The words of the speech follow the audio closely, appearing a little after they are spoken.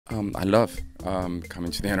I love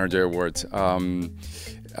coming to the Energy Awards.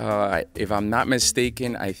 If I'm not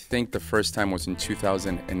mistaken, I think the first time was in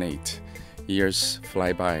 2008. Years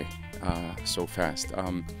fly by so fast.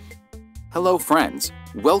 Hello friends,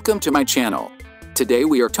 welcome to my channel. Today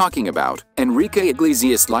we are talking about Enrique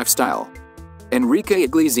Iglesias' lifestyle. Enrique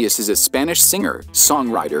Iglesias is a Spanish singer,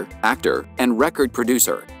 songwriter, actor, and record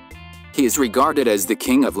producer. He is regarded as the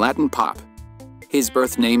king of Latin pop. His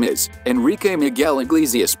birth name is Enrique Miguel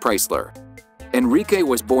Iglesias Preysler. Enrique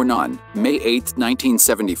was born on May 8,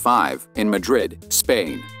 1975, in Madrid,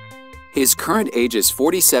 Spain. His current age is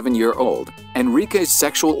 47-year-old. Enrique's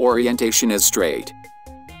sexual orientation is straight.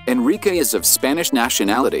 Enrique is of Spanish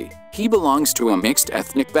nationality. He belongs to a mixed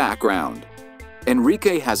ethnic background.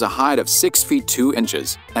 Enrique has a height of 6 feet 2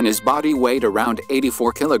 inches and his body weight around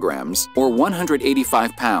 84 kilograms or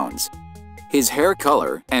 185 pounds. His hair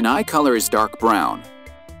color and eye color is dark brown.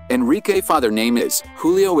 Enrique's father name is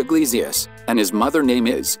Julio Iglesias and his mother name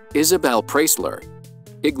is Isabel Preysler.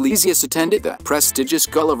 Iglesias attended the prestigious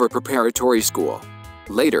Gulliver Preparatory School.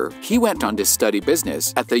 Later, he went on to study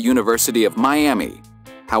business at the University of Miami.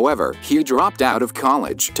 However, he dropped out of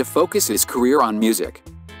college to focus his career on music.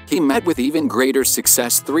 He met with even greater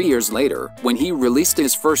success 3 years later when he released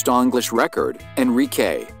his first English record,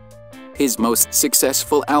 Enrique. His most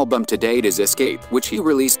successful album to date is Escape, which he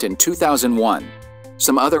released in 2001.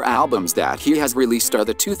 Some other albums that he has released are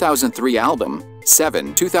the 2003 album,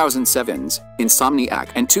 2007's Insomniac,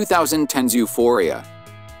 and 2010's Euphoria.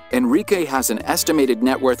 Enrique has an estimated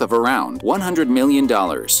net worth of around $100 million.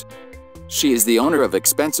 She is the owner of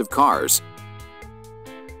expensive cars,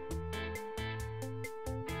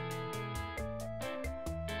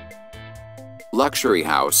 luxury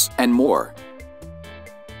house, and more.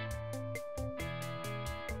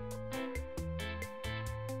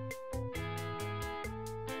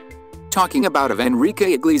 Talking about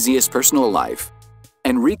Enrique Iglesias' personal life.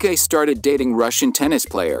 Enrique started dating Russian tennis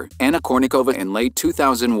player Anna Kournikova in late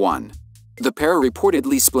 2001. The pair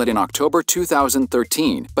reportedly split in October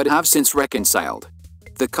 2013 but have since reconciled.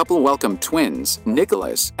 The couple welcomed twins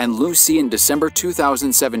Nicholas and Lucy in December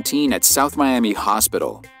 2017 at South Miami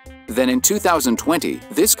Hospital. Then in 2020,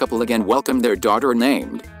 this couple again welcomed their daughter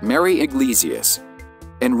named Mary Iglesias.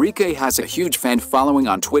 Enrique has a huge fan following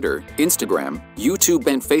on Twitter, Instagram, YouTube,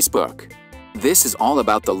 and Facebook. This is all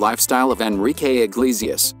about the lifestyle of Enrique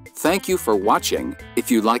Iglesias. Thank you for watching.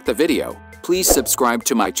 If you like the video, please subscribe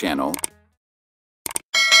to my channel